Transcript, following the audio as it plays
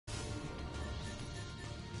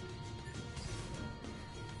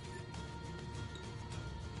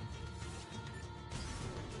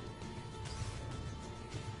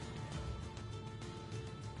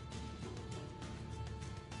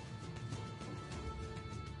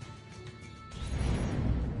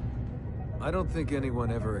I don't think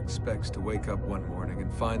anyone ever expects to wake up one morning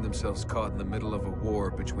and find themselves caught in the middle of a war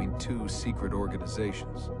between two secret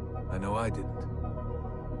organizations. I know I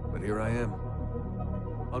didn't. But here I am.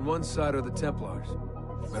 On one side are the Templars,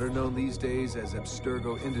 better known these days as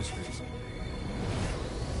Abstergo Industries.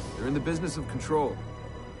 They're in the business of control.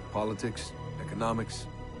 Politics, economics,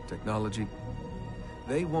 technology.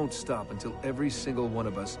 They won't stop until every single one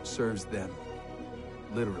of us serves them.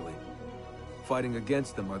 Literally. Fighting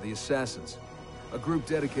against them are the Assassins, a group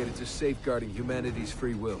dedicated to safeguarding humanity's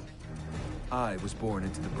free will. I was born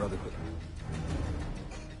into the Brotherhood.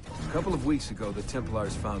 A couple of weeks ago, the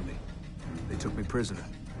Templars found me. They took me prisoner,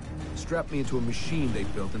 strapped me into a machine they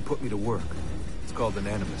built and put me to work. It's called an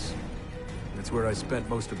Animus. And it's where I spent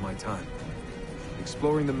most of my time.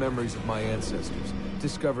 Exploring the memories of my ancestors,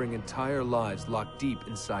 discovering entire lives locked deep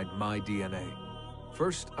inside my DNA.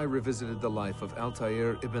 First, I revisited the life of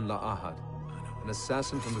Altair ibn La'ahad, an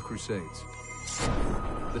assassin from the Crusades.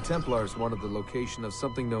 The Templars wanted the location of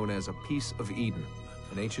something known as a Piece of Eden,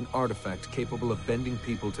 an ancient artifact capable of bending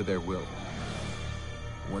people to their will.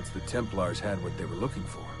 Once the Templars had what they were looking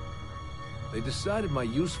for, they decided my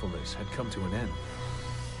usefulness had come to an end.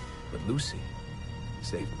 But Lucy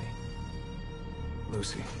saved me.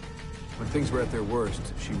 Lucy. When things were at their worst,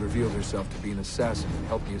 she revealed herself to be an assassin and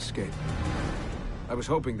helped me escape. I was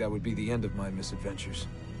hoping that would be the end of my misadventures.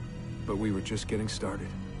 But we were just getting started.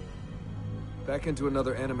 Back into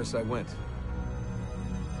another Animus I went.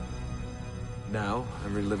 Now,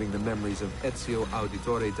 I'm reliving the memories of Ezio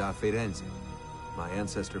Auditore da Firenze, my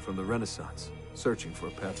ancestor from the Renaissance, searching for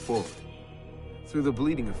a path forward. Through the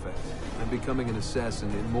bleeding effect, I'm becoming an assassin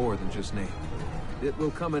in more than just name. It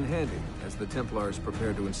will come in handy as the Templars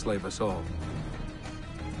prepare to enslave us all.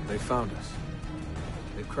 They found us.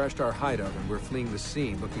 They've crashed our hideout and we're fleeing the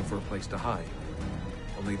scene looking for a place to hide.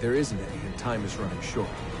 Only there isn't any, and time is running short.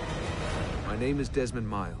 My name is Desmond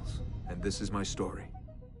Miles, and this is my story.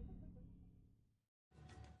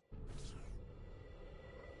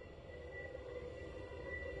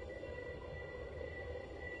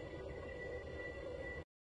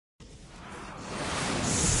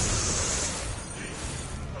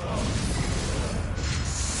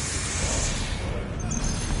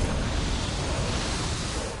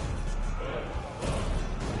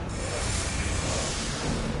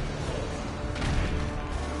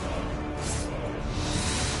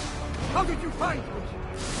 How did you find me?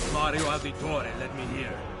 Mario Auditore led me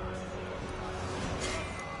here.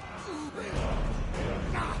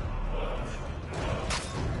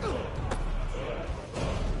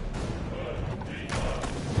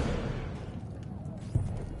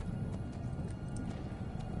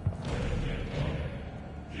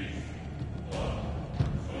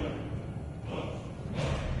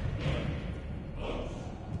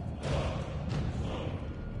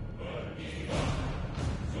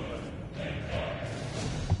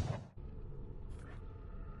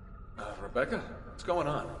 Rebecca, what's going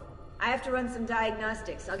on? I have to run some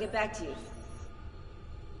diagnostics. I'll get back to you.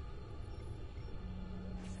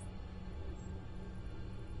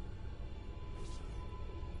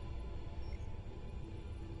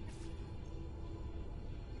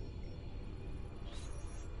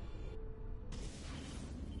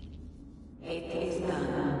 It is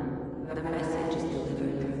done. The message is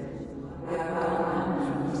delivered. We are gone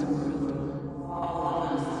now from this world. All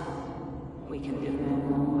of us. We can do no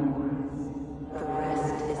more. The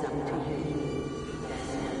rest is up to you,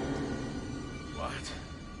 Desmond. What?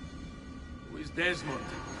 Who is Desmond?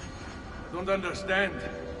 I don't understand.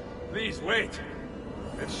 Please, wait.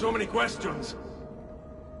 I have so many questions.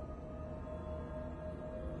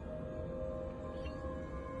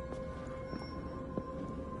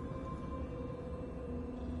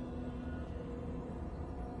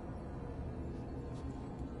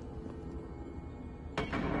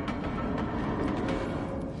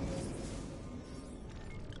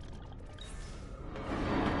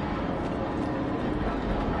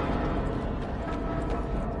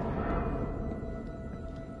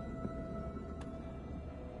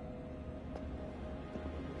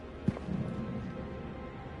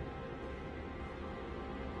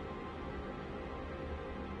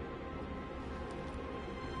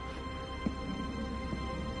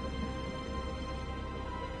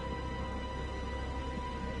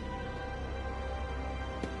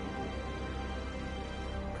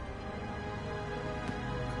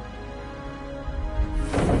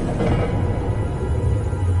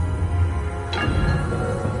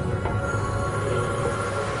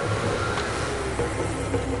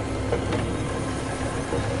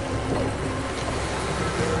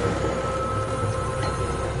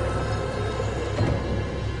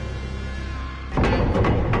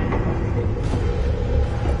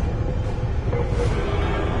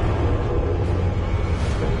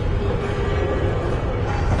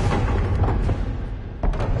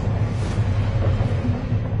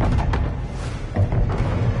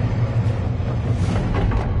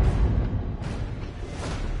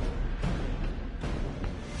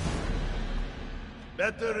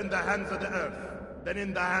 Better in the hands of the earth than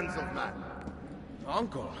in the hands of man.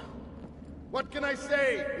 Uncle. What can I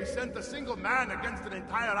say? We sent a single man against an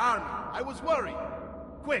entire army. I was worried.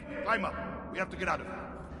 Quick, climb up. We have to get out of here.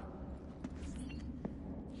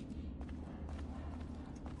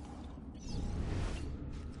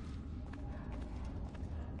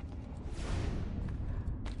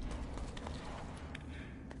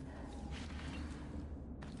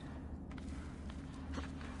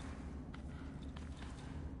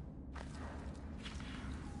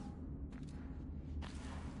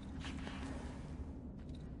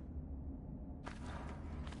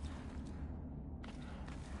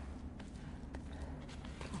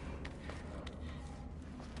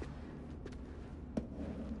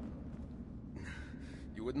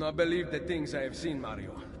 You would not believe the things I have seen,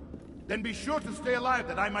 Mario. Then be sure to stay alive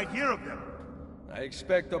that I might hear of them. I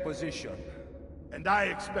expect opposition. And I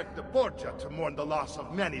expect the Borgia to mourn the loss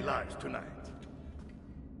of many lives tonight.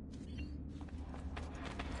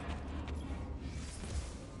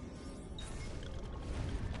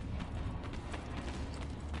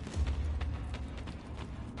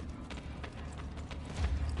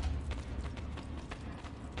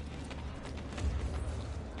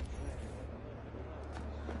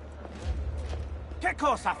 Che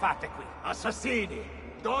cosa fate qui? Assassini!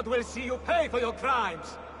 God will see you pay for your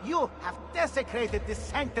crimes! You have desecrated the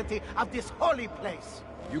sanctity of this holy place!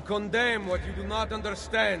 You condemn what you do not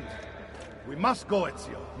understand. We must go,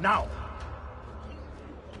 Ezio. Now!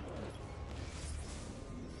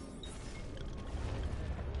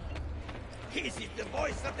 This is the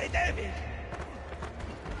voice of the devil!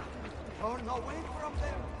 Turn away from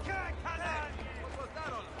them! What was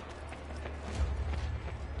that all?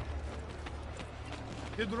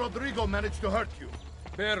 Did Rodrigo manage to hurt you?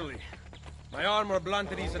 Barely. My armor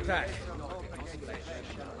blunted his attack.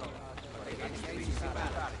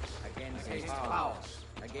 Against powers,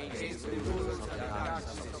 against the rulers of the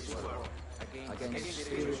darkness of this world, against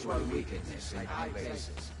spiritual wickedness in high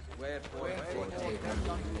places. Wherefore take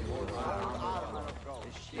unto you the whole armor of God,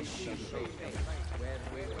 the shield of faith,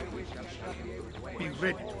 wherewith we shall shield. Be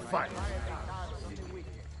ready to fight.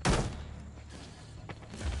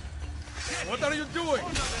 What are you doing?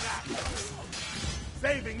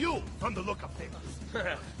 Saving you from the look of things.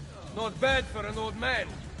 Not bad for an old man.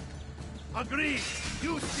 Agreed.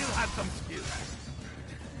 You still have some skill.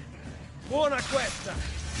 Buona questa.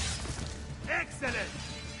 Excellent.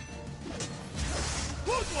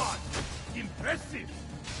 Good one. Impressive.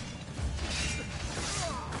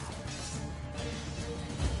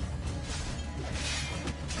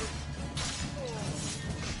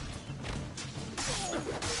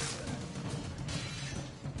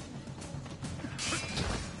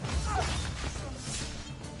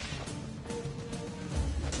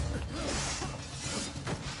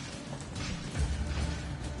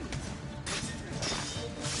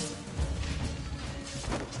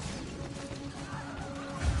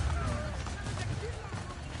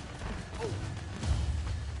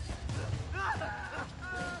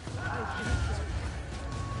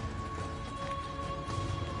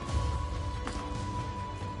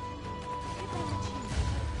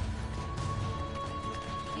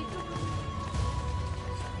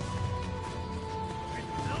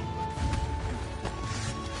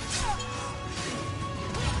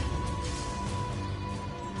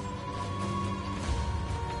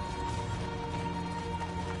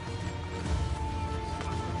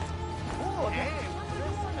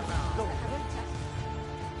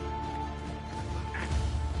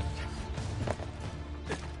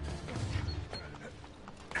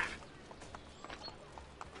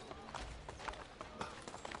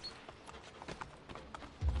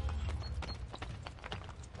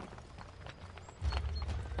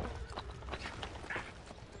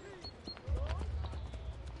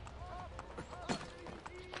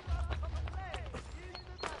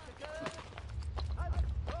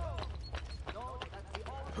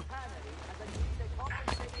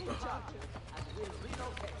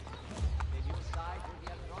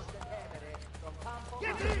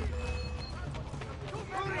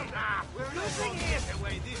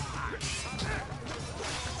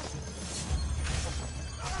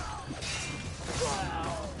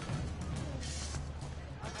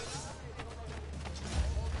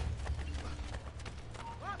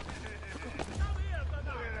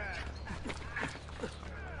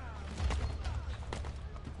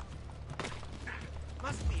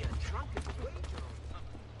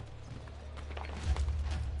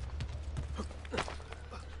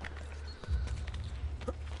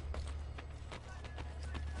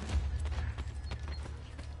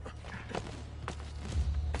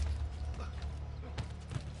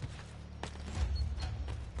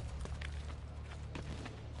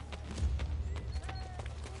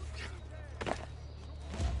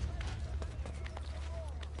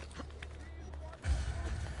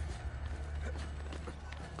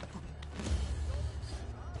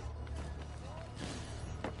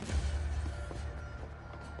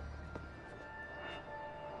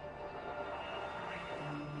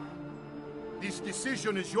 This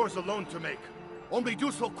decision is yours alone to make. Only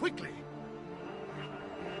do so quickly.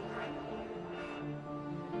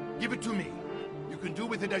 Give it to me. You can do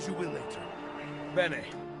with it as you will later. Bene.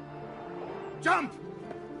 Jump!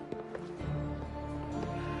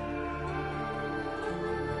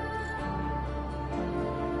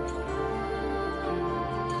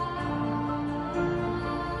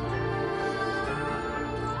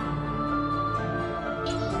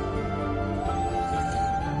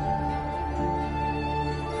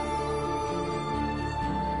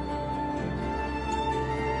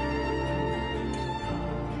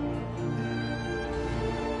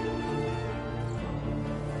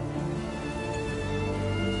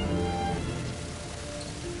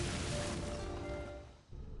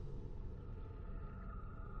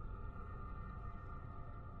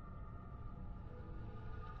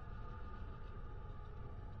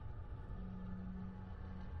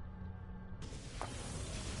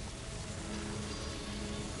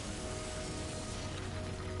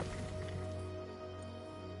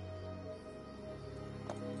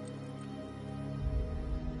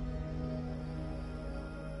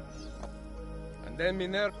 And then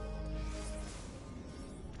Minerva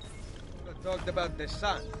talked about the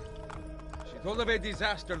sun. She told of a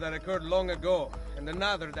disaster that occurred long ago, and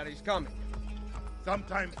another that is coming.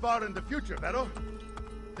 Sometime far in the future, Vero?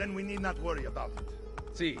 Then we need not worry about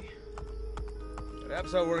it. See.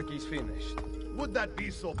 Perhaps our work is finished. Would that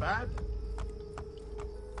be so bad?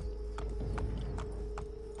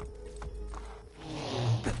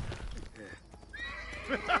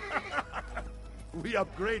 We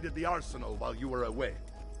upgraded the arsenal while you were away.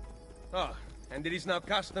 Ah, and it is now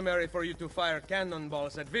customary for you to fire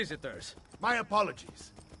cannonballs at visitors. My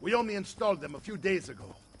apologies. We only installed them a few days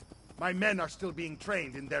ago. My men are still being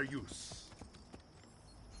trained in their use.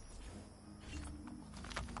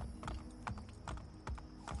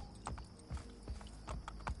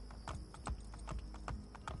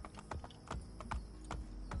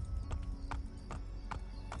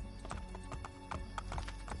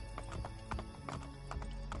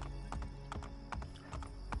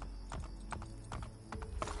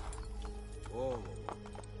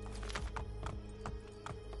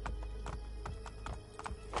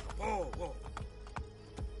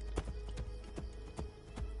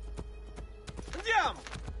 Andiamo!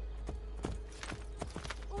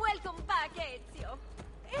 Welcome back, Ezio.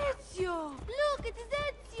 Ezio! Look, it is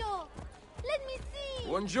Ezio! Let me see!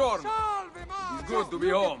 Buongiorno! Salve, ma! It's good to be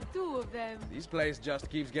home. Two of them. This place just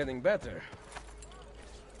keeps getting better.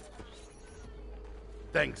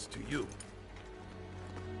 Thanks to you.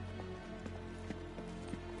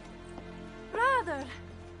 Brother!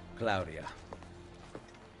 Claudia.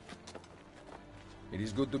 It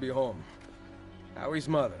is good to be home. How is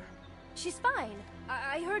Mother? She's fine.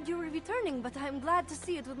 I heard you were returning, but I'm glad to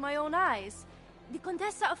see it with my own eyes. The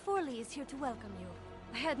Contessa of Forli is here to welcome you.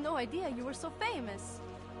 I had no idea you were so famous.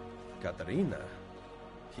 Caterina?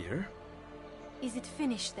 Here? Is it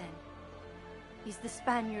finished then? Is the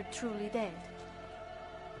Spaniard truly dead?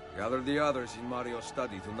 Gather the others in Mario's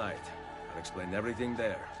study tonight. I'll explain everything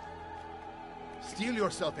there. Steel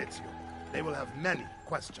yourself, Ezio. They will have many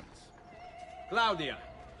questions. Claudia,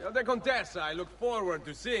 tell the Contessa I look forward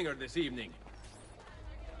to seeing her this evening.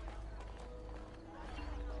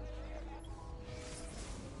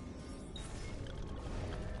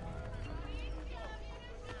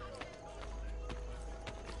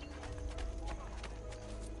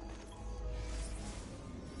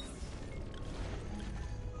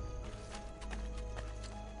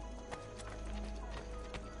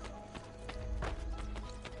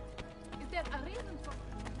 Is there a reason for...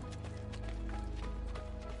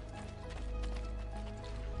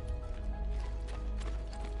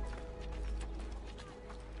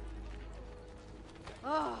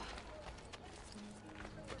 Oh.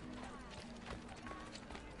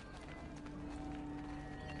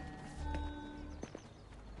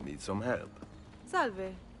 Need some help?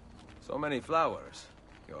 Salve. So many flowers.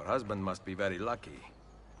 Your husband must be very lucky.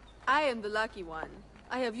 I am the lucky one.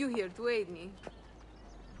 I have you here to aid me.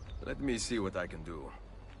 Let me see what I can do.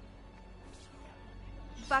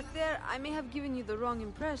 Back there, I may have given you the wrong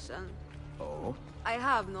impression. Oh? I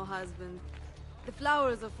have no husband. The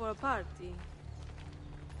flowers are for a party.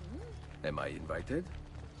 Am I invited?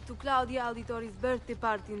 To Claudia Auditori's birthday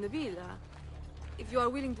party in the villa. If you are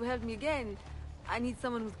willing to help me again, I need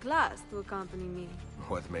someone with class to accompany me.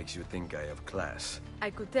 What makes you think I have class?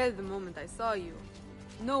 I could tell the moment I saw you.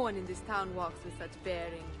 No one in this town walks with such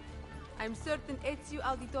bearing. I'm certain Ezio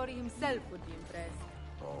Auditori himself would be impressed.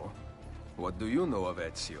 Oh? What do you know of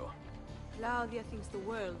Ezio? Claudia thinks the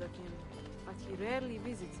world of him, but he rarely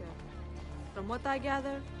visits her. From what I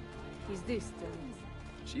gather, He's distant.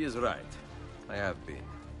 She is right. I have been.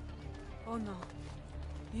 Oh no.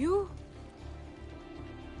 You?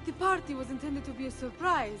 The party was intended to be a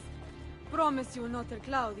surprise. Promise you will not tell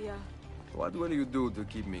Claudia. What will you do to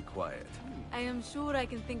keep me quiet? I am sure I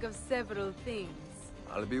can think of several things.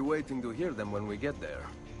 I'll be waiting to hear them when we get there.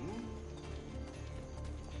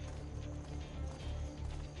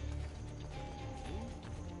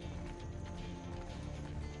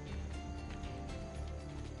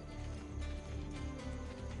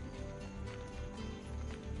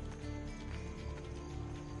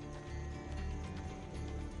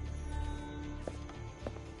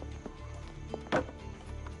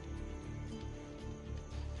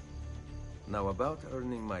 Now about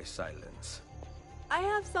earning my silence. I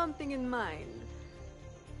have something in mind.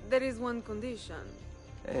 There is one condition.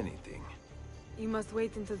 Anything. You must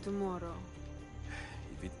wait until tomorrow.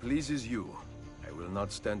 If it pleases you, I will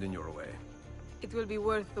not stand in your way. It will be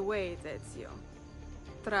worth the wait, Ezio.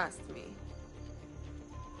 Trust me.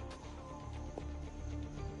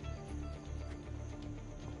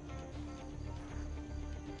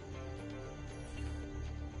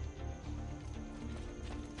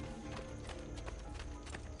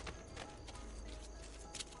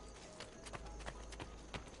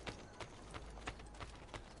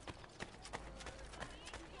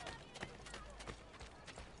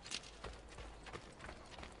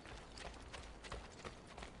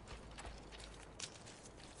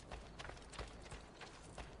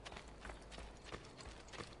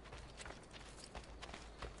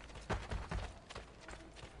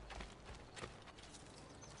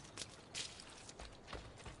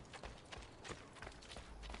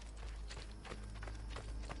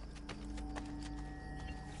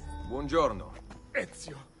 Buongiorno.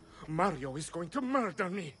 Ezio, Mario is going to murder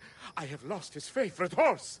me. I have lost his favorite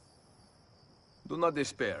horse. Do not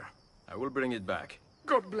despair. I will bring it back.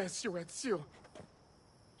 God bless you, Ezio.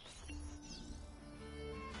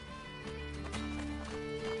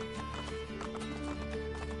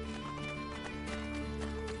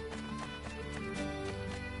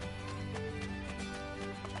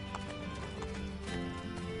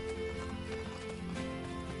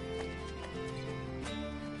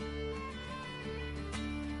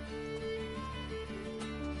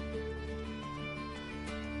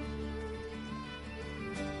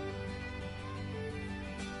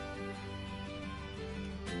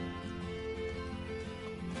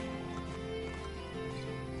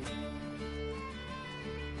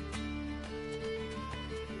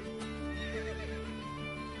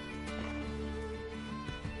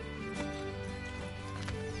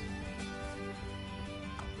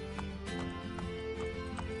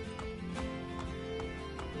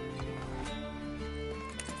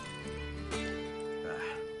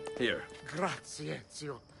 Here. Grazie,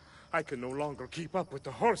 Ezio. I can no longer keep up with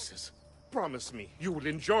the horses. Promise me you will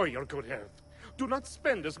enjoy your good health. Do not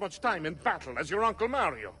spend as much time in battle as your Uncle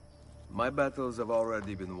Mario. My battles have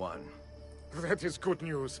already been won. That is good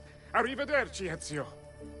news. Arrivederci, Ezio.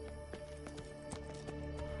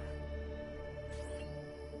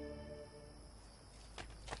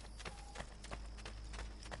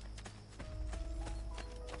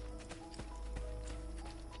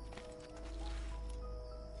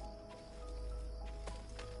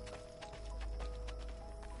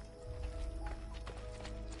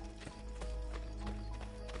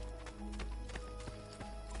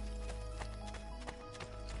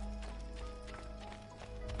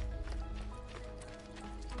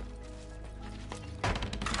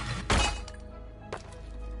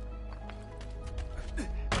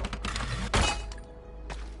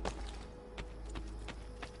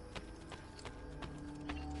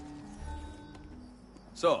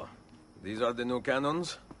 So, these are the new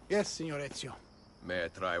cannons? Yes, Signor Ezio. May I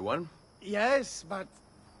try one? Yes, but...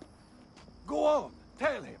 Go on,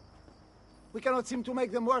 tell him. We cannot seem to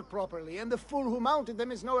make them work properly, and the fool who mounted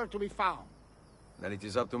them is nowhere to be found. Then it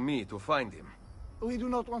is up to me to find him. We do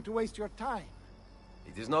not want to waste your time.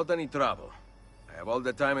 It is not any trouble. I have all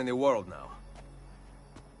the time in the world now.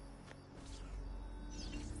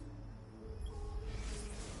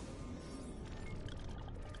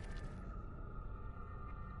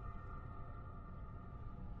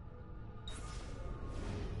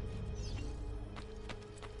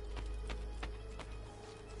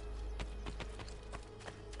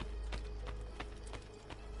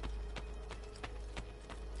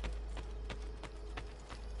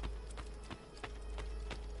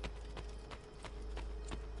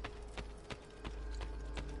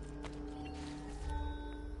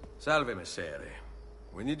 Salve, Messere.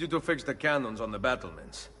 We need you to fix the cannons on the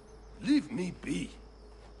battlements. Leave me be.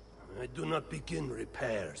 I do not begin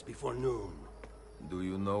repairs before noon. Do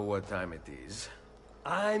you know what time it is?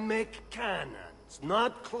 I make cannons,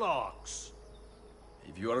 not clocks.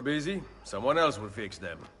 If you are busy, someone else will fix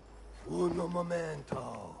them. Uno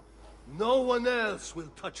momento. No one else will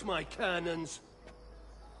touch my cannons.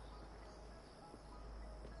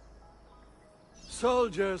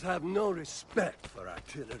 Soldiers have no respect for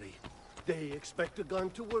artillery. They expect a gun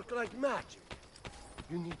to work like magic.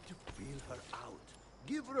 You need to feel her out.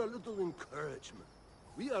 Give her a little encouragement.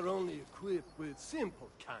 We are only equipped with simple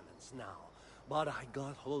cannons now. But I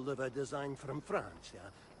got hold of a design from France,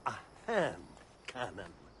 yeah? A hand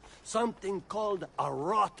cannon. Something called a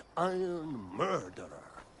wrought iron murderer.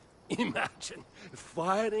 Imagine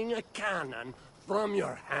firing a cannon from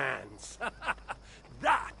your hands.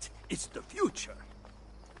 That is the future.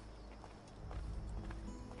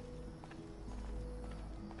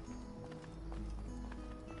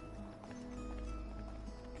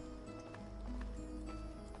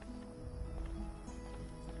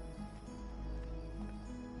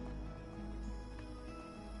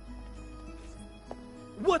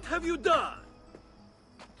 What have you done?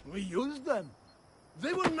 We used them.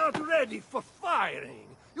 They were not ready for firing.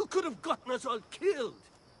 You could have gotten us all killed.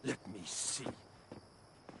 Let me see.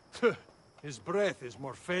 His breath is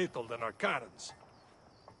more fatal than our cannons.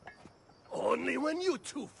 Only when you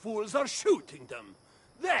two fools are shooting them.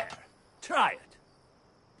 There, try it.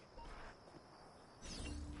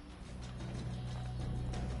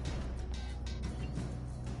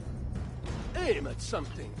 Aim at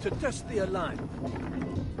something to test the alignment.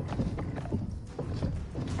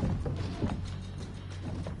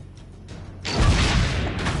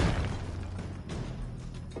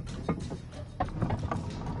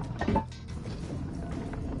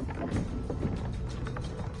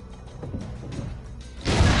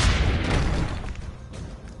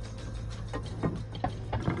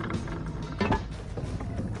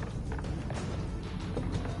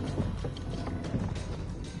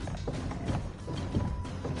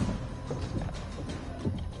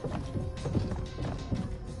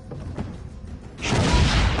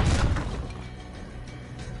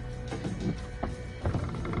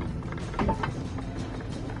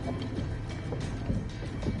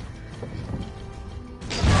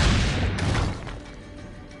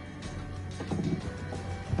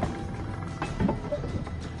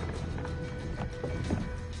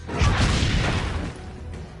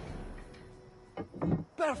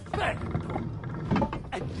 Perfecto!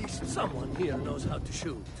 At least someone here knows how to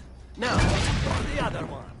shoot. Now, for the other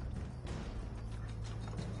one.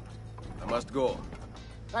 I must go.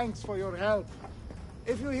 Thanks for your help.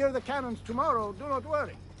 If you hear the cannons tomorrow, do not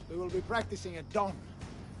worry. We will be practicing at dawn.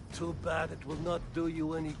 Too bad it will not do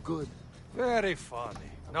you any good. Very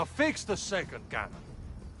funny. Now fix the second cannon.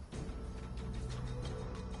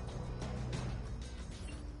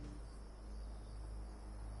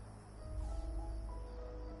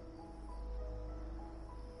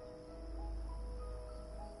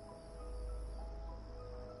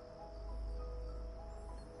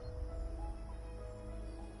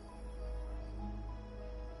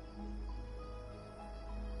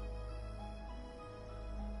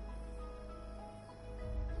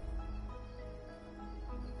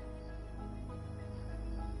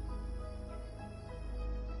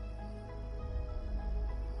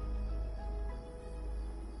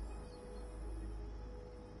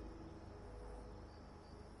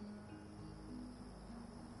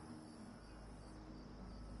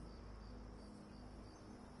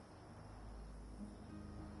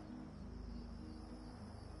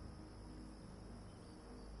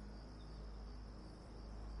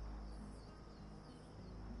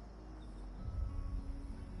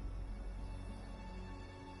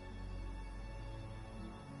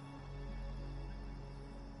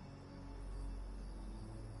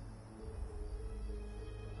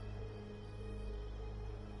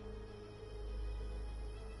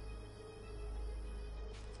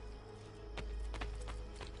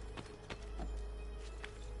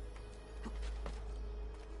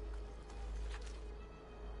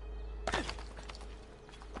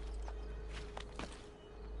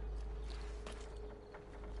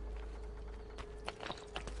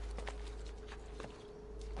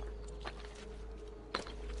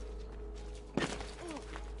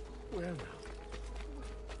 Well now.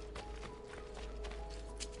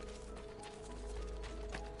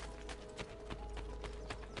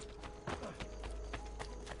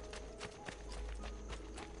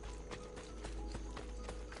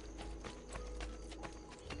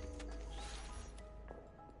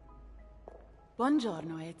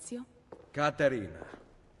 Buongiorno, Ezio. Caterina,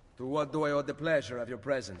 to what do I owe the pleasure of your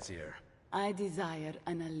presence here? I desire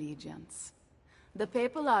an allegiance. The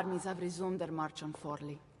Papal armies have resumed their march on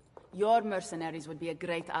Forli. Your mercenaries would be a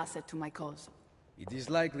great asset to my cause. It is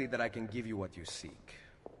likely that I can give you what you seek.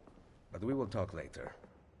 But we will talk later.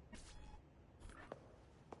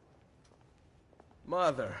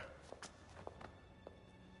 Mother.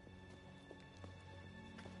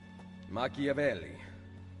 Machiavelli.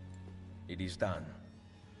 It is done.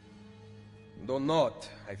 Though not,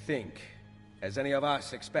 I think, as any of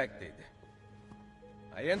us expected.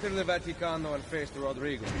 I entered the Vaticano and faced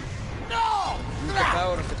Rodrigo. No! Used the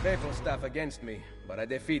power of the papal staff against me, but I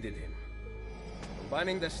defeated him.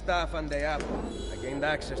 Combining the staff and the apple, I gained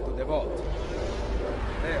access to the vault.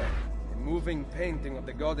 There, a moving painting of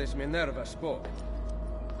the goddess Minerva spoke.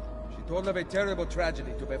 She told of a terrible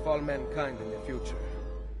tragedy to befall mankind in the future,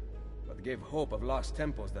 but gave hope of lost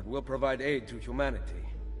temples that will provide aid to humanity.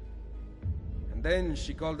 And then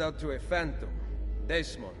she called out to a phantom,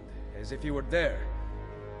 Desmond, as if he were there,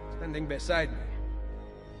 standing beside me.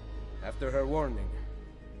 After her warning,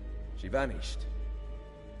 she vanished.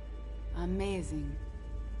 Amazing.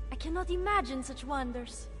 I cannot imagine such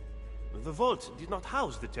wonders. The vault did not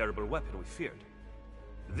house the terrible weapon we feared.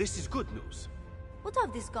 This is good news. What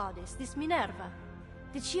of this goddess, this Minerva?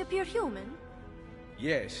 Did she appear human?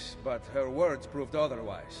 Yes, but her words proved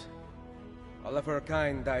otherwise. All of her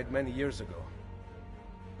kind died many years ago.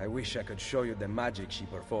 I wish I could show you the magic she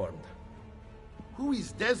performed. Who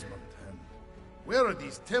is Desmond, and where are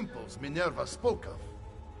these temples Minerva spoke of?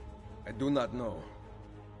 I do not know.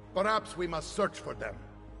 Perhaps we must search for them.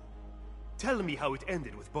 Tell me how it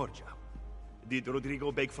ended with Borgia. Did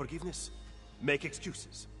Rodrigo beg forgiveness? Make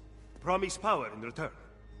excuses? Promise power in return?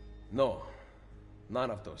 No.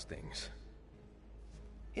 None of those things.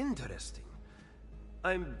 Interesting.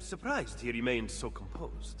 I'm surprised he remained so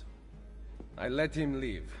composed. I let him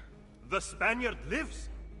leave. The Spaniard lives?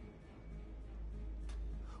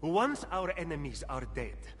 Once our enemies are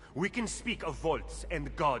dead, we can speak of vaults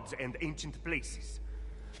and gods and ancient places.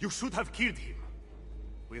 You should have killed him.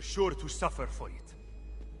 We're sure to suffer for it.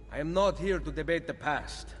 I am not here to debate the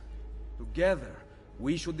past. Together,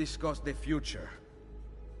 we should discuss the future.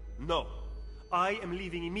 No. I am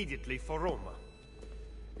leaving immediately for Roma.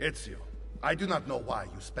 Ezio, I do not know why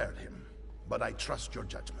you spared him, but I trust your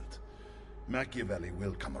judgment. Machiavelli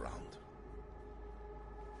will come around.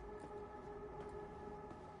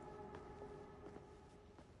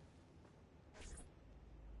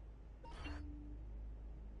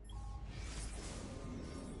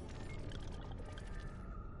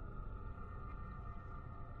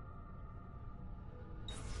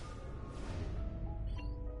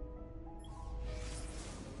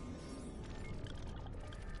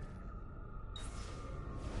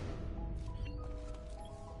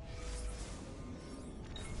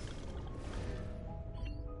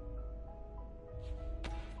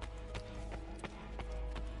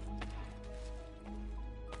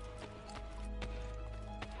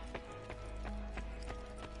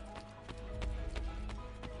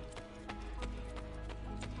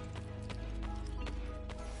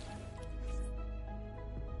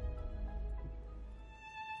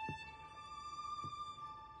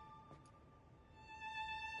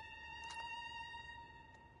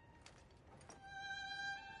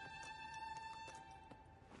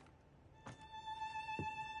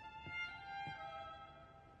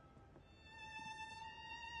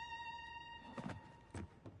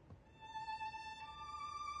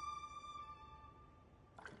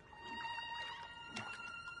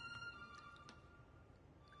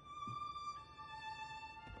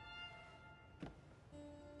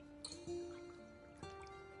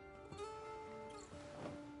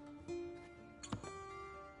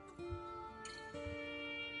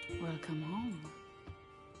 Welcome home.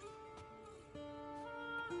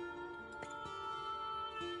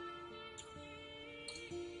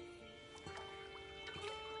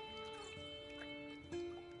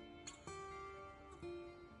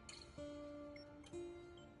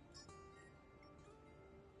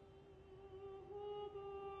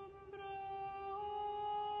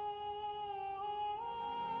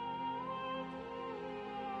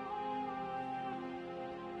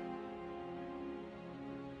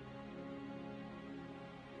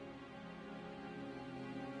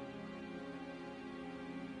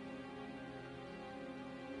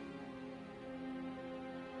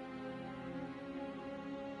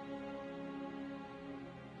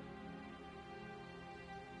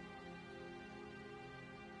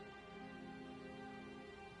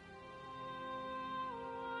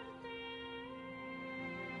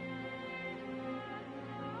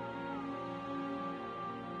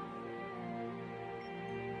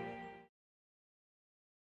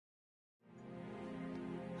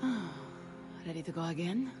 ready to go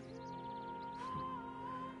again?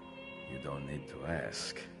 You don't need to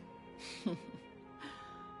ask.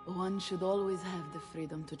 One should always have the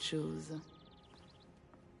freedom to choose.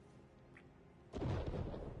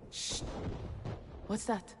 Shh. What's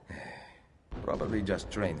that? Probably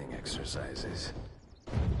just training exercises.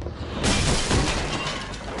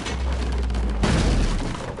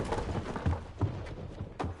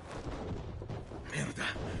 Merda.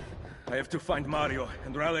 I have to find Mario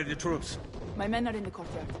and rally the troops. My men are in the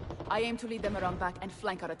courtyard. I aim to lead them around back and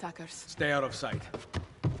flank our attackers. Stay out of sight.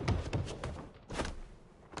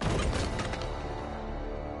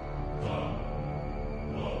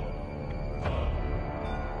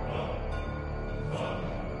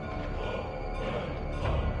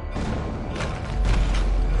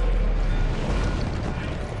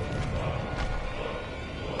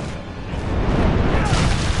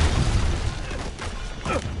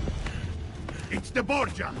 The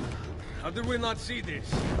Borgia! How did we not see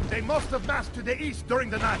this? They must have massed to the east during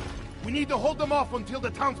the night. We need to hold them off until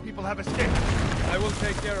the townspeople have escaped. I will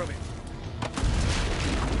take care of it.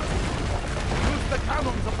 Use the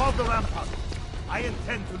cannons above the rampart. I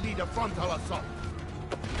intend to lead a frontal assault.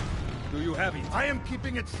 Do you have it? I am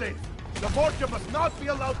keeping it safe. The Borgia must not be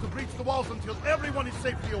allowed to breach the walls until everyone is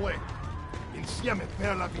safely away. Insieme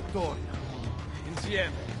per la vittoria.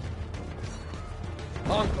 Insieme.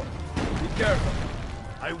 Uncle, be careful.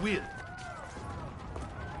 I will.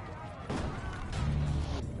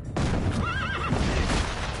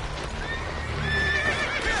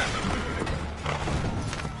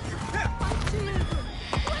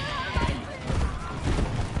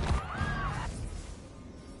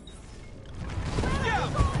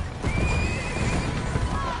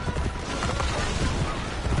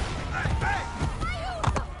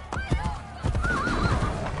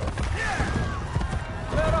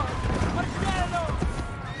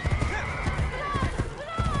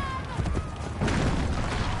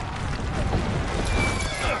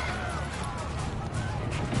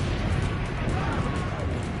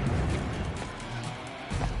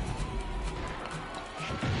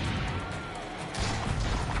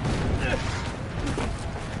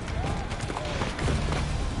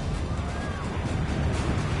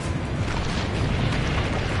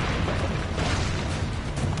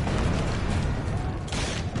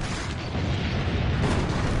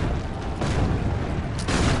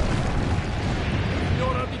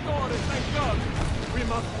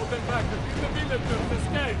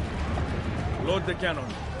 Load the cannon.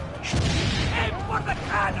 Aim for the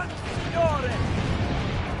cannon, signore!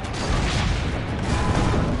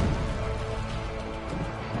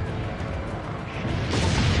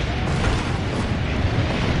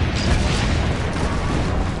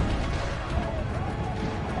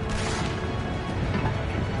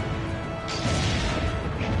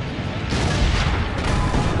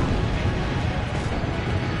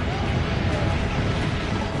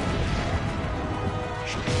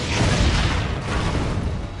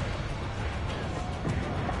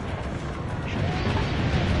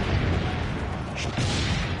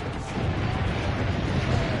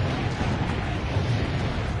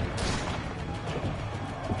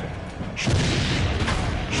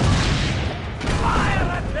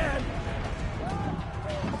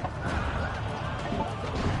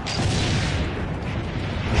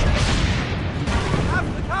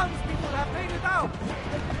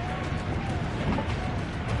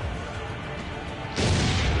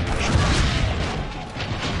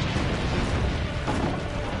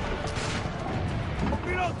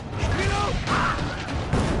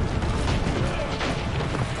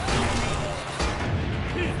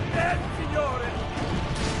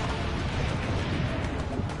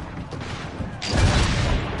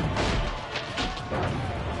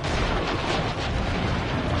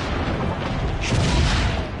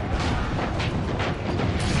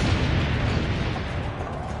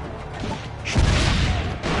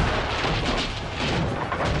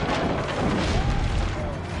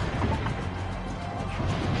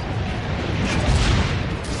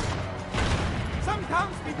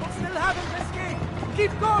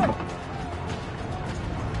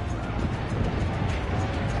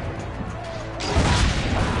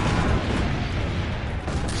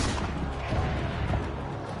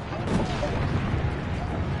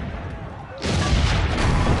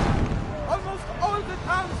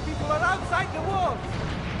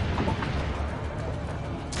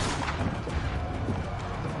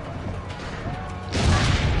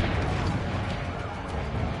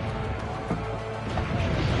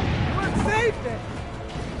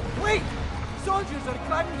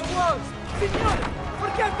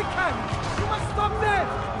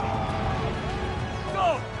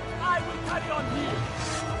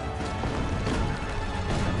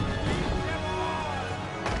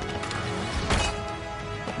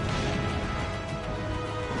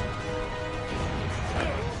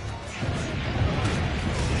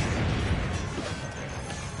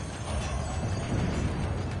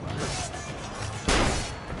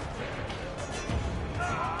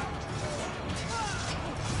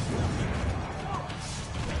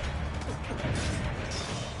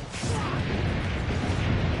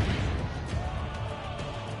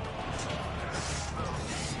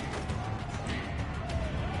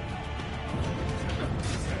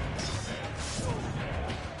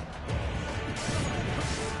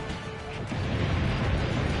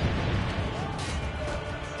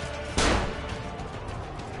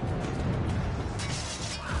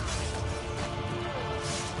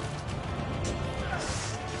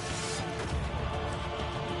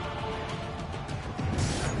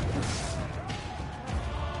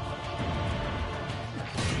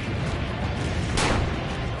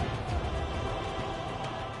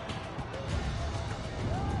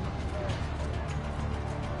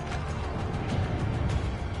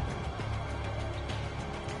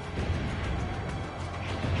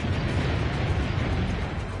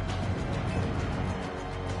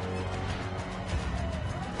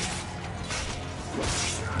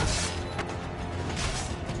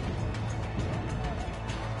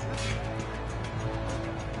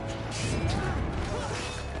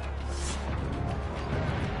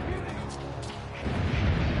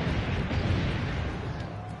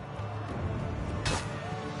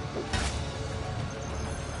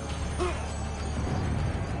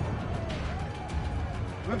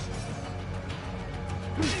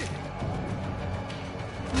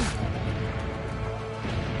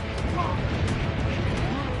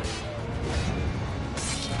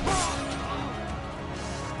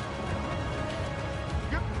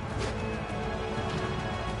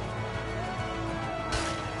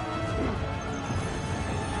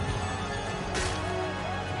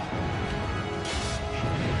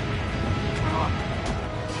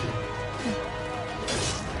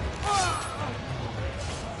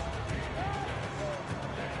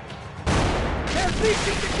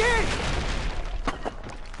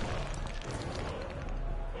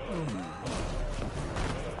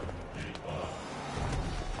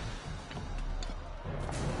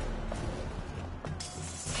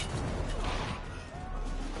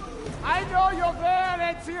 I know you're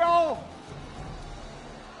there, Ezio!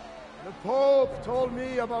 The Pope told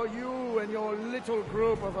me about you and your little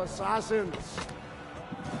group of assassins.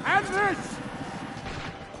 And this!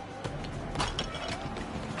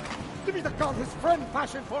 Give me the gun his friend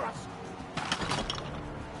fashioned for us!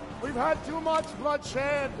 We've had too much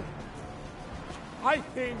bloodshed. I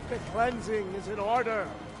think the cleansing is in order.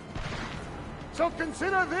 So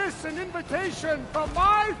consider this an invitation from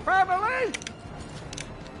my family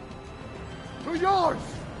to yours!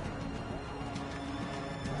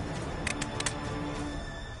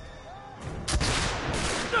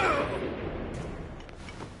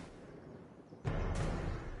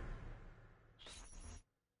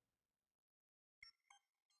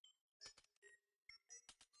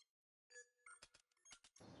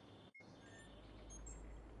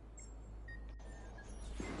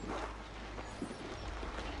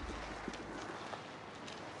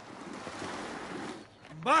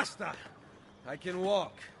 Basta! I can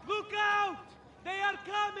walk. Look out! They are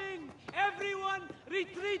coming! Everyone,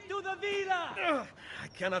 retreat to the villa! I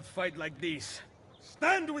cannot fight like this.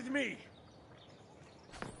 Stand with me!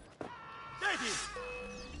 Steady!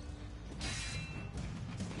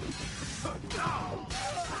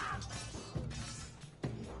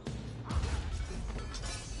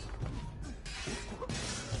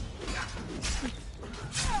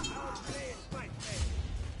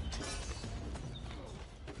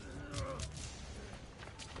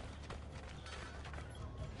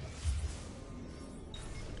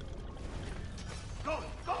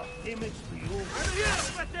 Image for you. I'm here,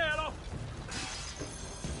 fratello!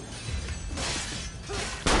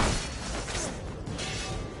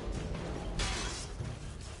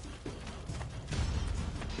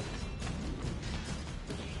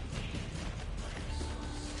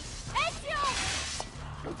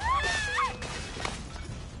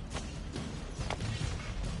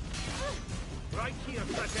 Right here,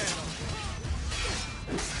 fratello.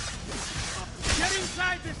 Get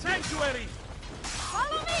inside the sanctuary!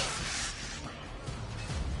 Follow me!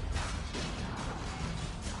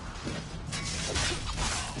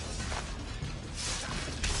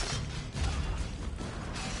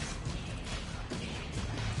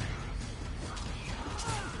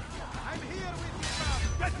 I'm here with you now!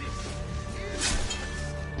 Get this!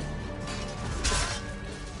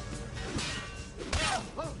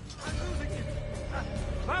 I'm losing it!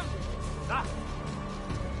 Found it! Ah.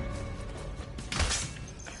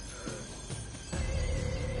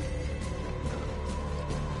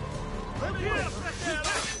 I'm here,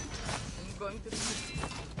 fratello! I'm going to...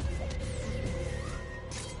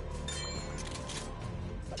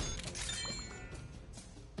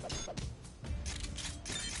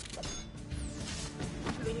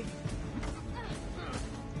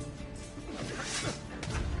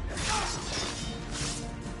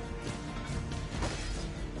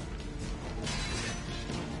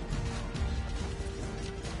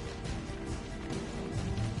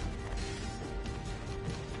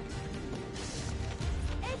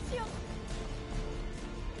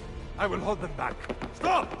 I will hold them back.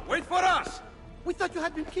 Stop! Wait for us! We thought you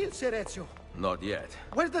had been killed, Sir Ezio. Not yet.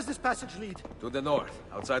 Where does this passage lead? To the north,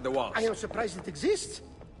 outside the walls. I am surprised it exists.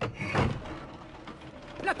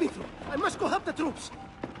 Let me through. I must go help the troops.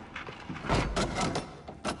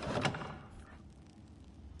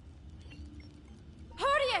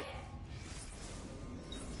 Hurry it!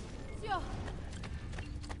 Ezio!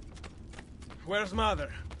 Where's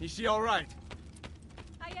Mother? Is she all right?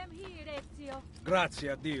 I am here, Ezio. Grazie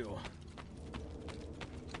a Dio.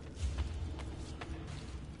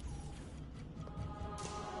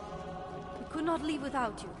 We could not leave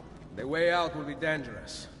without you. The way out will be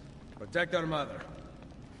dangerous. Protect our mother.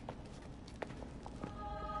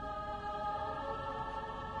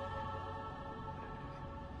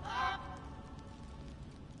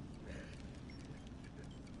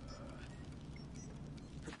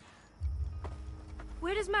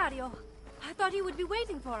 Where is Mario? I thought he would be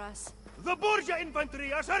waiting for us. The Borgia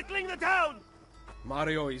infantry are circling the town!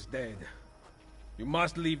 Mario is dead. You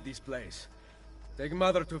must leave this place. Take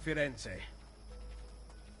Mother to Firenze.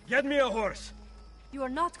 Get me a horse! You are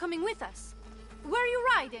not coming with us. Where are you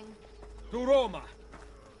riding? To Roma!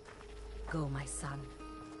 Go, my son.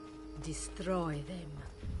 Destroy them.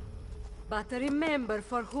 But remember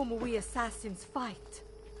for whom we assassins fight.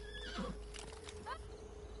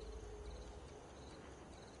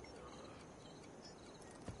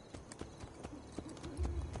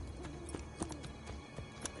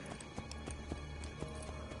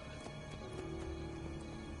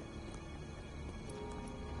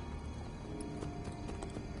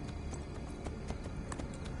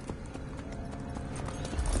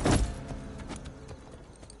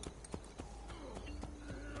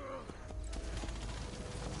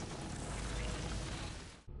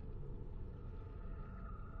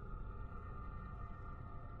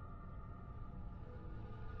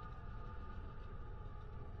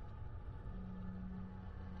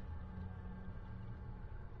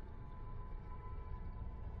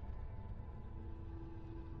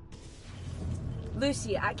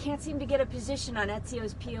 Lucy, I can't seem to get a position on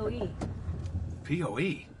Ezio's POE.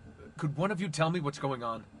 POE? Could one of you tell me what's going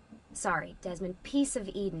on? Sorry, Desmond. Piece of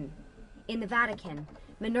Eden. In the Vatican,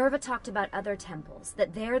 Minerva talked about other temples,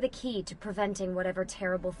 that they're the key to preventing whatever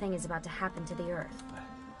terrible thing is about to happen to the Earth.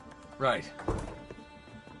 Right.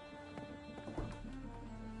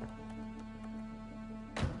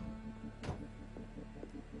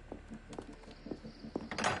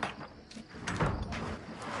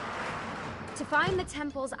 To find the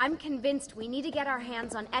temples, I'm convinced we need to get our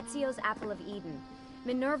hands on Ezio's Apple of Eden.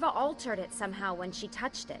 Minerva altered it somehow when she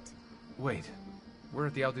touched it. Wait, we're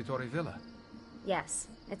at the Auditore Villa. Yes,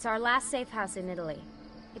 it's our last safe house in Italy.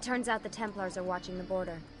 It turns out the Templars are watching the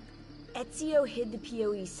border. Ezio hid the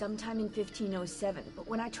POE sometime in 1507, but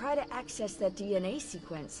when I try to access that DNA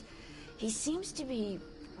sequence, he seems to be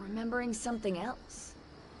remembering something else.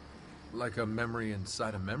 Like a memory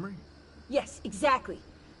inside a memory? Yes, exactly.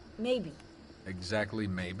 Maybe. Exactly,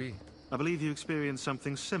 maybe. I believe you experienced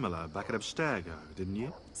something similar back at Abstergo, didn't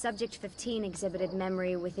you? Subject 15 exhibited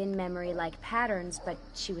memory within memory-like patterns, but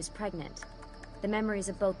she was pregnant. The memories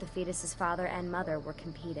of both the fetus's father and mother were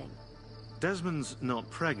competing. Desmond's not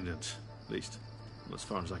pregnant, at least, as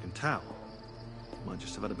far as I can tell. Might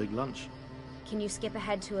just have had a big lunch. Can you skip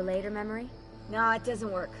ahead to a later memory? No, it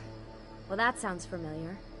doesn't work. Well, that sounds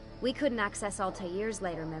familiar. We couldn't access Altair's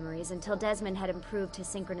later memories until Desmond had improved his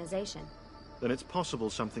synchronization. Then it's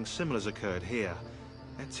possible something similar's occurred here.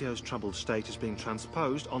 Ezio's troubled state is being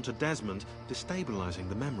transposed onto Desmond, destabilizing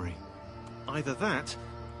the memory. Either that,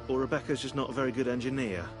 or Rebecca's just not a very good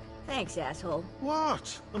engineer. Thanks, asshole.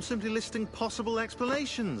 What? I'm simply listing possible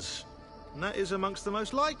explanations. And that is amongst the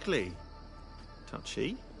most likely.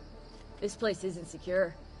 Touchy? This place isn't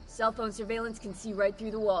secure. Cell phone surveillance can see right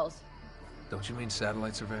through the walls. Don't you mean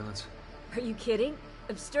satellite surveillance? Are you kidding?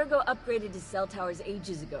 Abstergo upgraded to cell towers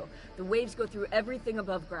ages ago. The waves go through everything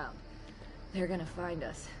above ground. They're gonna find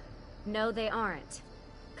us. No, they aren't.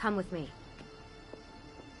 Come with me.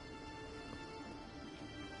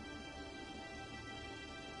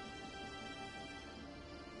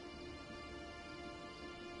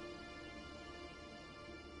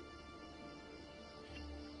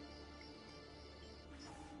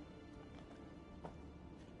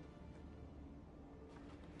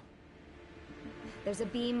 There's a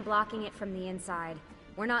beam blocking it from the inside.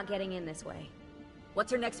 We're not getting in this way.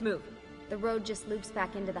 What's our next move? The road just loops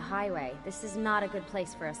back into the highway. This is not a good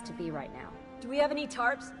place for us to be right now. Do we have any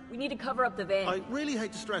tarps? We need to cover up the van. I really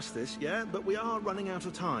hate to stress this, yeah, but we are running out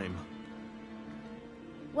of time.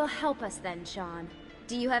 Well, help us then, Sean.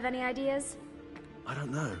 Do you have any ideas? I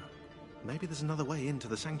don't know. Maybe there's another way into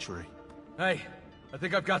the sanctuary. Hey, I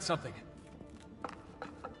think I've got something.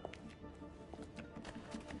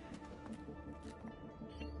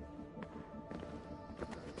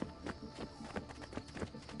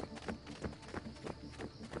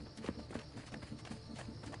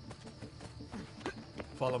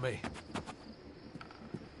 Follow me.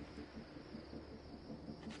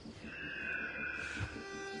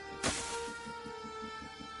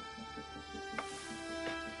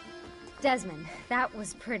 Desmond, that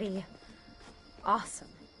was pretty awesome.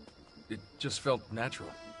 It just felt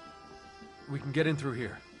natural. We can get in through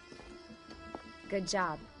here. Good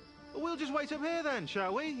job. We'll just wait up here then,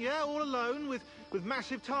 shall we? Yeah, all alone with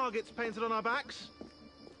massive targets painted on our backs.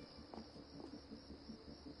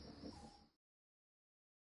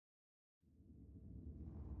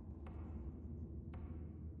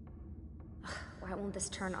 Why won't this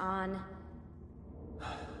turn on?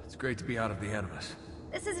 It's great to be out of the Animus.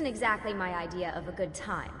 This isn't exactly my idea of a good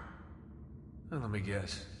time. Well, let me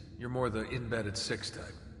guess. You're more the in-bed at 6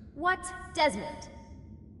 type. What? Desmond?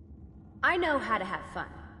 I know how to have fun.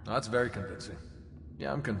 Oh, that's very convincing.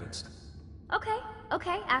 Yeah, I'm convinced. Okay,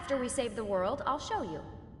 okay. After we save the world, I'll show you.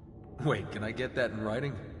 Wait, can I get that in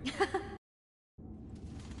writing?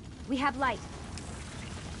 We have light.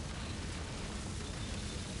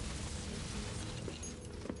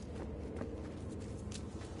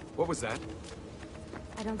 What was that?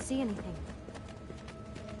 I don't see anything.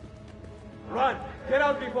 Run! Get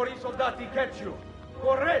out before I soldati catch you!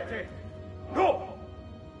 Correte! Go!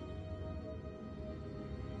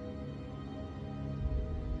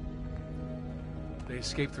 They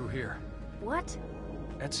escaped through here. What?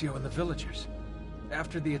 Ezio and the villagers.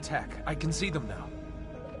 After the attack, I can see them now.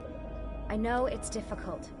 I know it's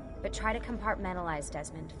difficult, but try to compartmentalize,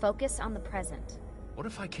 Desmond. Focus on the present. What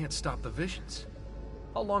if I can't stop the visions?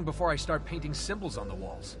 How long before I start painting symbols on the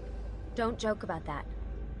walls? Don't joke about that.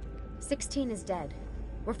 16 is dead.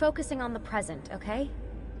 We're focusing on the present, okay?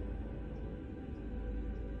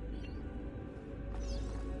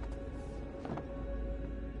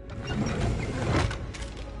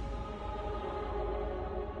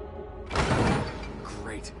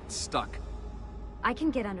 Great, it's stuck. I can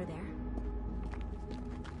get under there.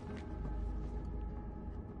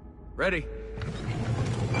 Ready.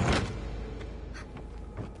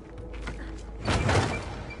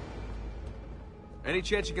 Any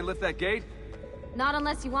chance you can lift that gate? Not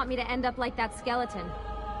unless you want me to end up like that skeleton.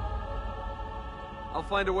 I'll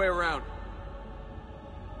find a way around.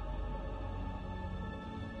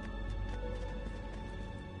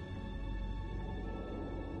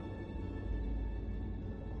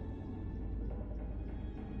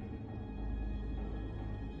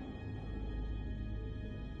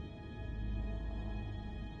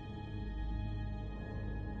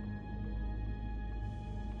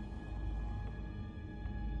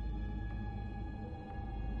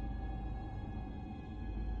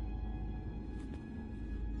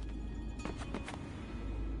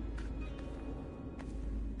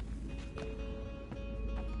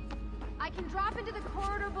 I can drop into the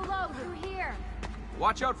corridor below, through here.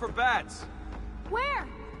 Watch out for bats. Where?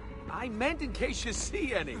 I meant in case you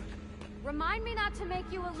see any. Remind me not to make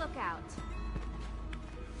you a lookout.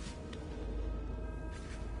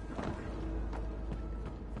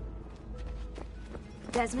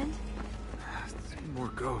 Desmond? 3 more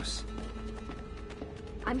ghosts.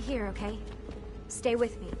 I'm here, okay? Stay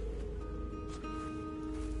with me.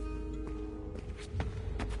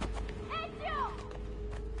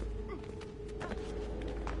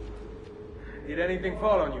 Did anything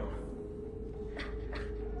fall on you?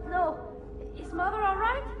 No. Is Mother all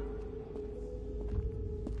right?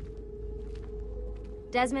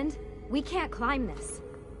 Desmond, we can't climb this.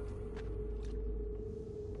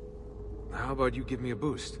 How about you give me a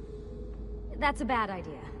boost? That's a bad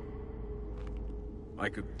idea. I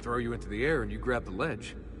could throw you into the air and you grab the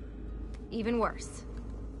ledge. Even worse.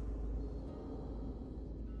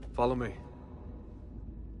 Follow me.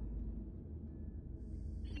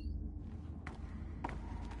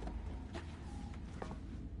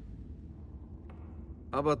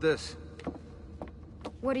 How about this?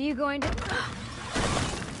 What are you going to...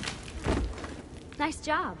 Nice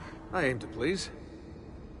job. I aim to please.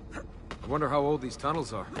 I wonder how old these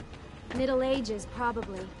tunnels are. Middle Ages,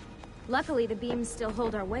 probably. Luckily, the beams still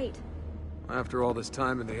hold our weight. After all this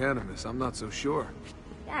time in the Animus, I'm not so sure.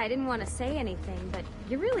 Yeah, I didn't want to say anything, but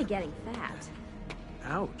you're really getting fat.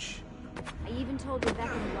 Ouch. I even told Rebecca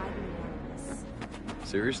to widen the Animus.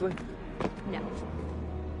 Seriously? No.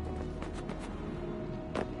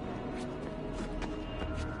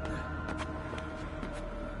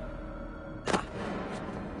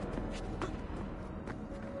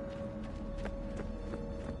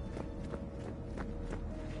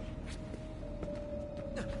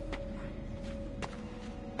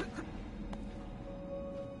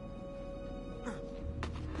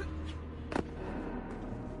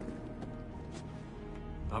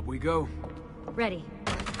 Up we go. Ready.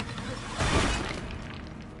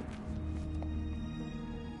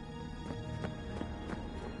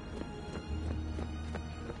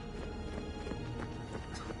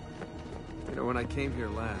 You know, when I came here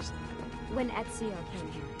last... When Ezio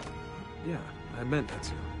came here. Yeah, I meant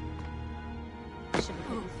Ezio. I shouldn't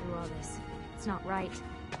put you through all this. It's not right.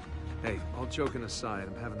 Hey, all joking aside,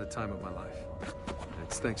 I'm having the time of my life.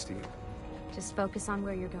 It's thanks to you. Just focus on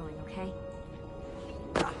where you're going, okay?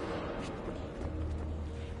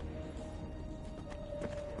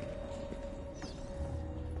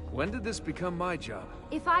 When did this become my job?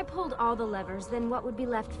 If I pulled all the levers, then what would be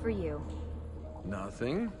left for you?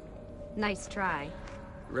 Nothing. Nice try.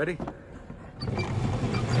 Ready?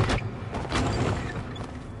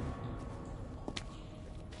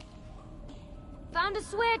 found a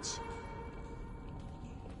switch!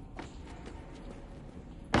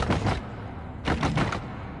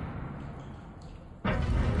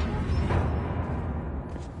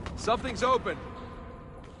 Something's open.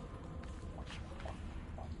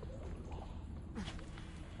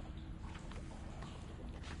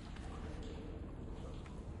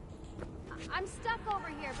 I'm stuck over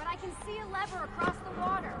here, but I can see a lever across the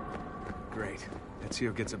water. Great.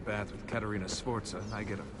 Ezio gets a bath with Caterina Sforza, and I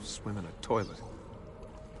get a swim in a toilet.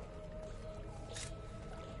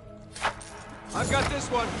 I've got this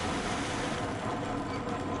one!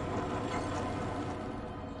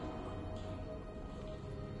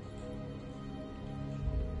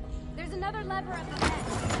 There's another lever at the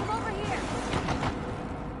end. Come over here.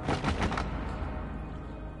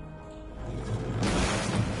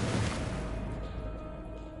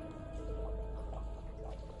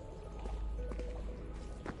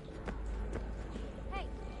 Hey,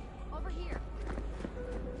 over here.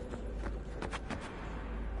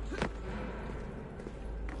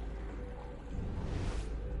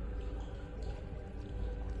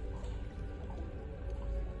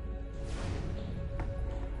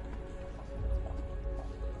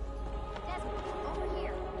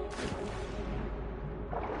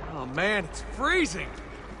 Oh man, it's freezing!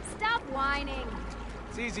 Stop whining.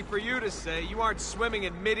 It's easy for you to say. You aren't swimming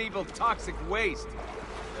in medieval toxic waste.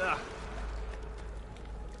 Ugh.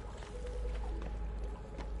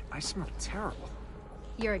 I smell terrible.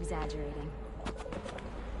 You're exaggerating.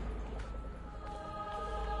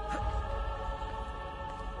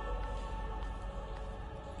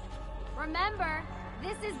 Remember,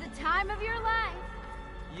 this is the time of your life.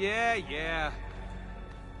 Yeah.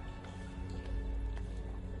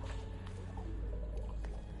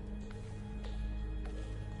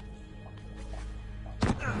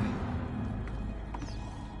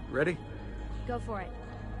 Ready? Go for it.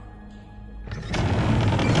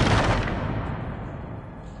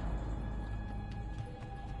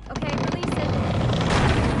 Okay, release it.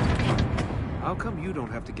 How come you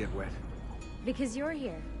don't have to get wet? Because you're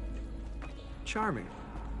here, Charming.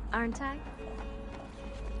 aren't I?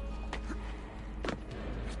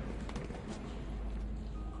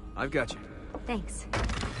 I've got you. Thanks.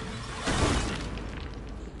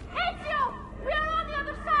 Ezio! We are on the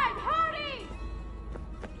other side! Hurry!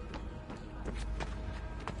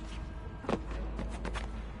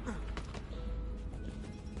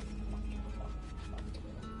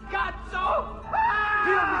 Cazzo!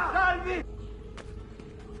 Dio mi salvi!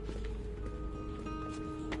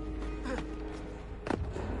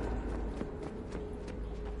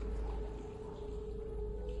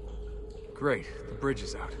 Great. The bridge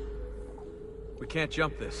is out. We can't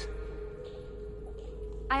jump this.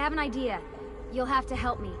 I have an idea. You'll have to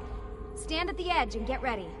help me. Stand at the edge and get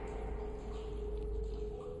ready.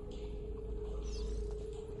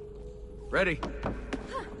 Ready?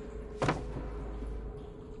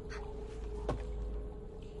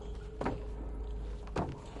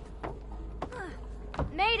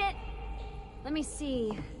 Made it! Let me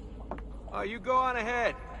see. Oh, you go on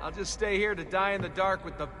ahead. I'll just stay here to die in the dark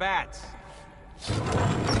with the bats.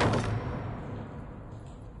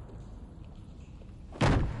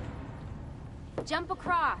 Jump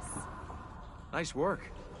across. Nice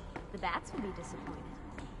work. The bats will be disappointed.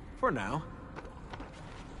 For now.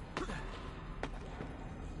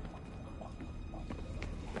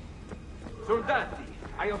 Soldati,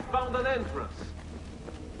 I have found an entrance.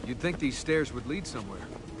 You'd think these stairs would lead somewhere.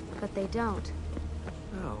 But they don't.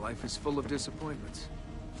 Well, life is full of disappointments.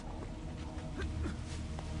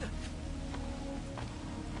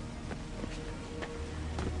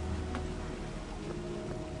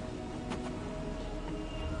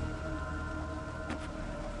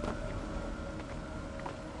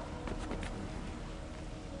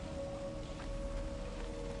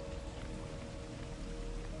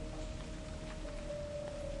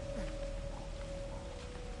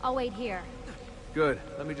 I'll wait here. Good.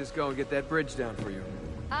 Let me just go and get that bridge down for you.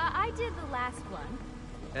 I did the last one.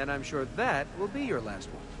 And I'm sure that will be your last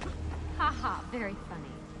one. Haha, very funny.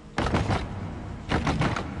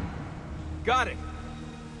 Got it!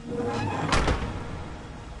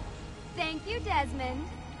 Thank you, Desmond.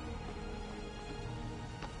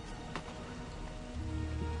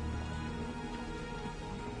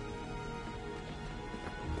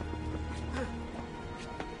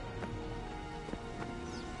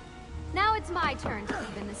 Now it's my turn to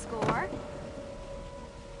even the score.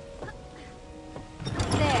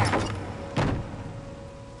 There.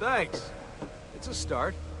 Thanks. It's a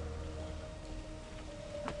start.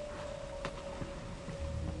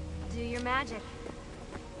 Do your magic.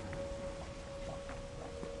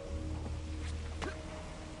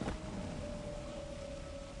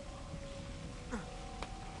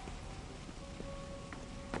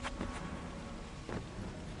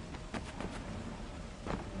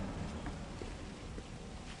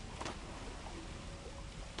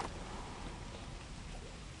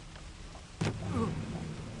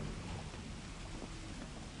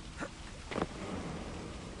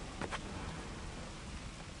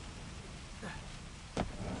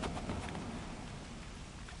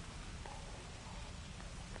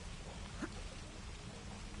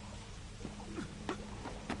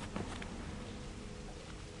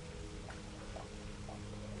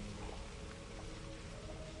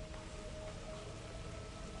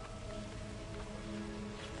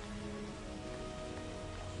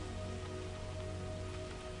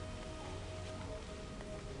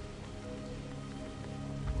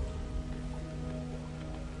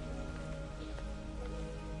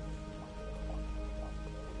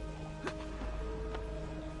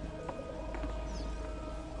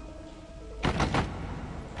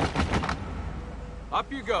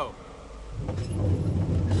 Up you go.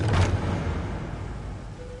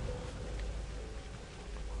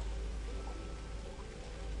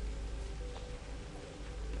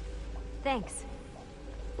 Thanks.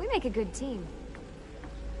 We make a good team.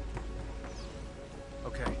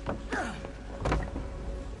 Okay.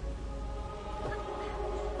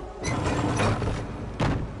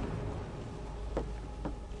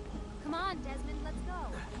 Come on, Desmond, let's go.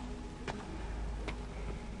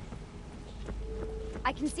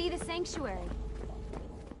 I can see the sanctuary.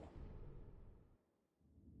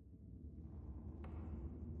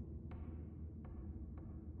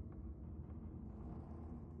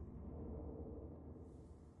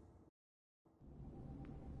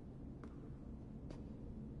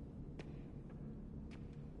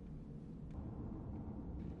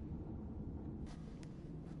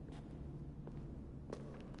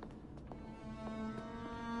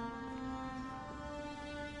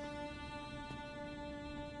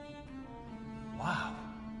 Wow.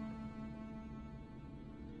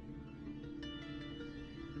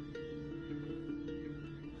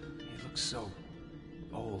 He looks so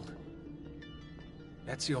old.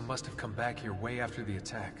 Ezio must have come back here way after the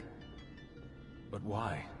attack. But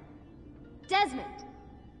why? Desmond!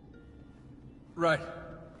 Right.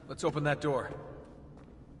 Let's open that door.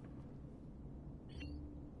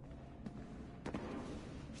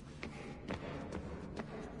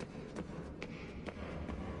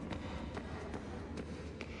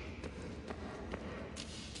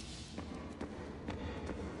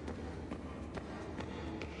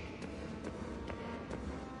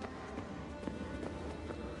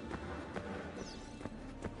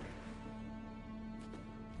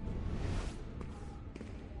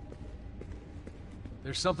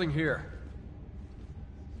 There's something here.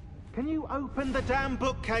 Can you open the damn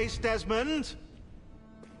bookcase, Desmond?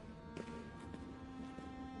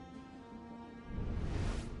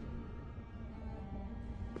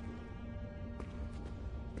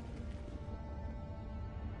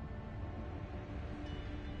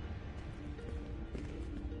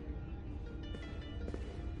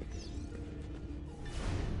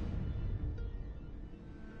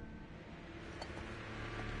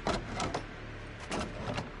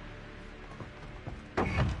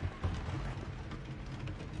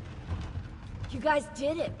 You guys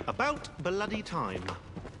did it. About bloody time.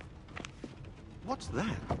 What's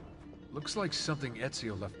that? Looks like something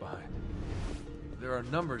Ezio left behind. There are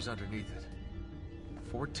numbers underneath it.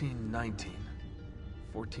 1419,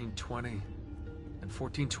 1420, and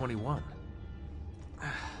 1421.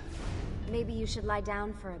 Maybe you should lie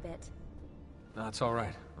down for a bit. No, it's all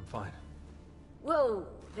right. I'm fine. Whoa,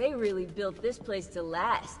 they really built this place to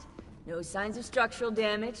last. No signs of structural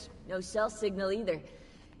damage, no cell signal either.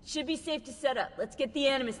 Should be safe to set up. Let's get the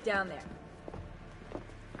Animus down there.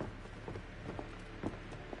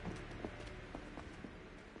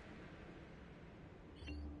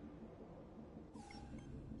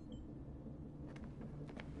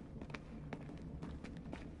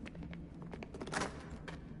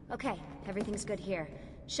 Okay, everything's good here.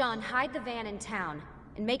 Sean, hide the van in town,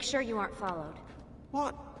 and make sure you aren't followed.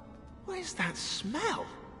 What is that smell?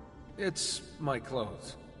 It's my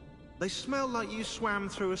clothes. They smell like you swam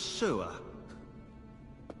through a sewer.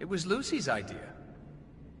 It was Lucy's idea.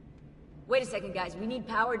 Wait a second, guys. We need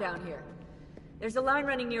power down here. There's a line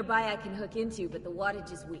running nearby I can hook into, but the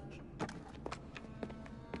wattage is weak.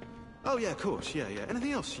 Oh yeah, of course, yeah.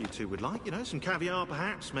 Anything else you two would like? You know, some caviar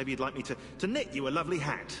perhaps? Maybe you'd like me to knit you a lovely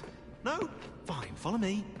hat? No? Fine, follow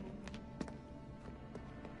me.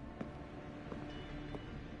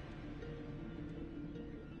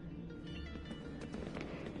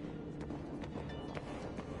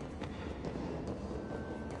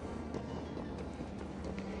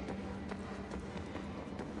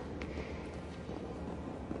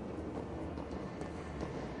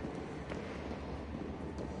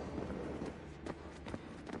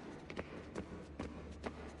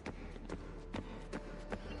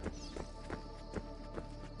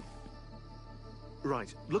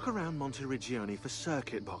 Right, look around Monteriggioni for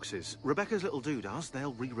circuit boxes. Rebecca's little doodahs,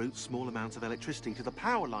 they'll reroute small amounts of electricity to the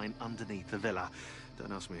power line underneath the villa.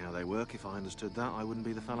 Don't ask me how they work. If I understood that, I wouldn't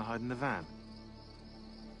be the fella hiding the van.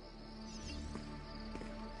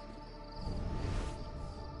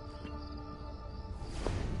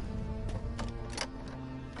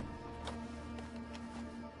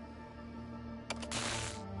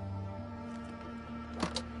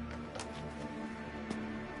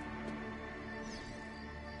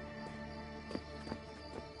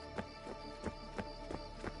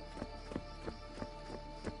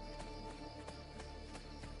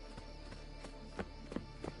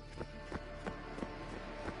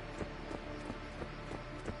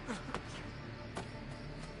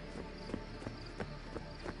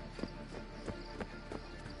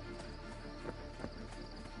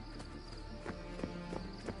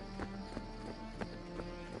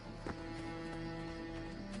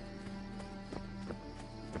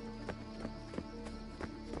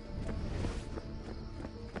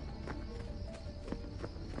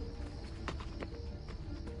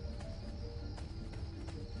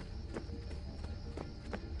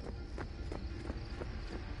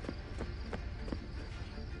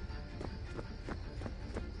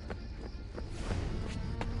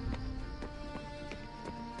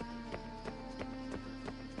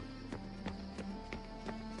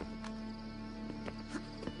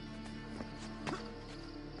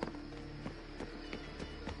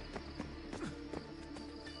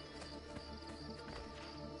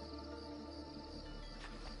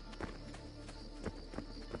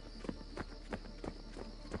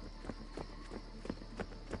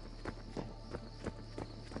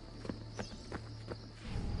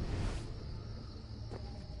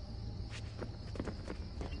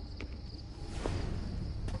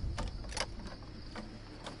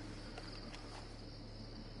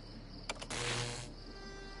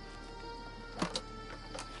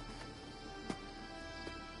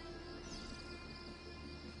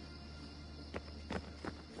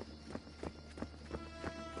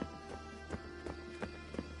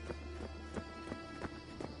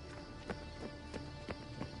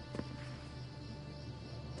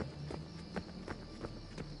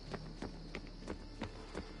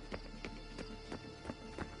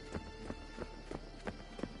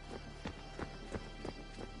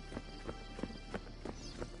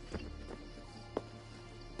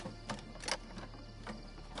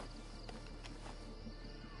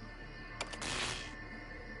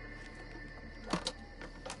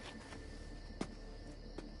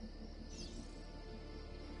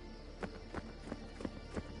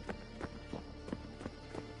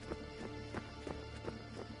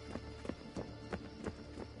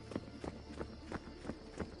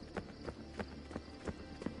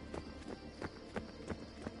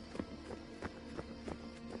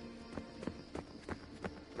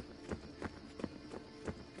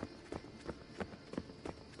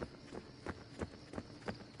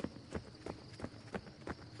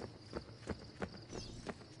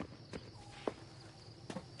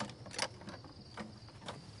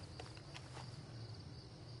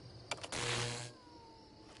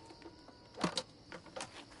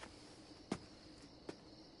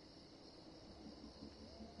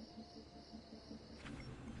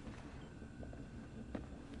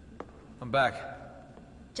 I'm back.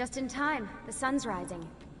 Just in time. The sun's rising.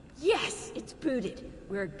 Yes! It's booted.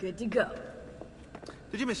 We're good to go.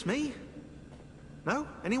 Did you miss me? No?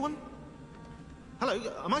 Anyone? Hello?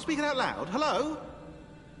 Am I speaking out loud? Hello?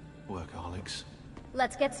 Workaholics.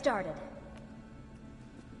 Let's get started.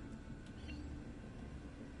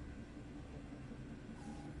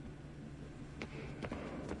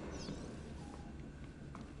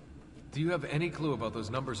 Do you have any clue about those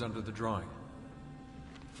numbers under the drawing?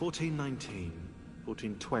 1419,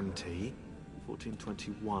 1420,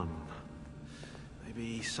 1421.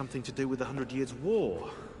 Maybe something to do with the 100 Years' War.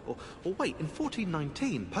 Or wait, in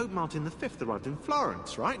 1419, Pope Martin V arrived in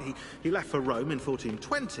Florence, right? He left for Rome in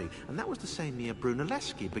 1420, and that was the same year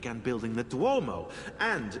Brunelleschi began building the Duomo.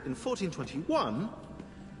 And in 1421...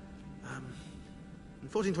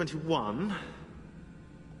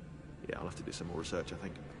 yeah, I'll have to do some more research, I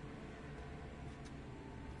think.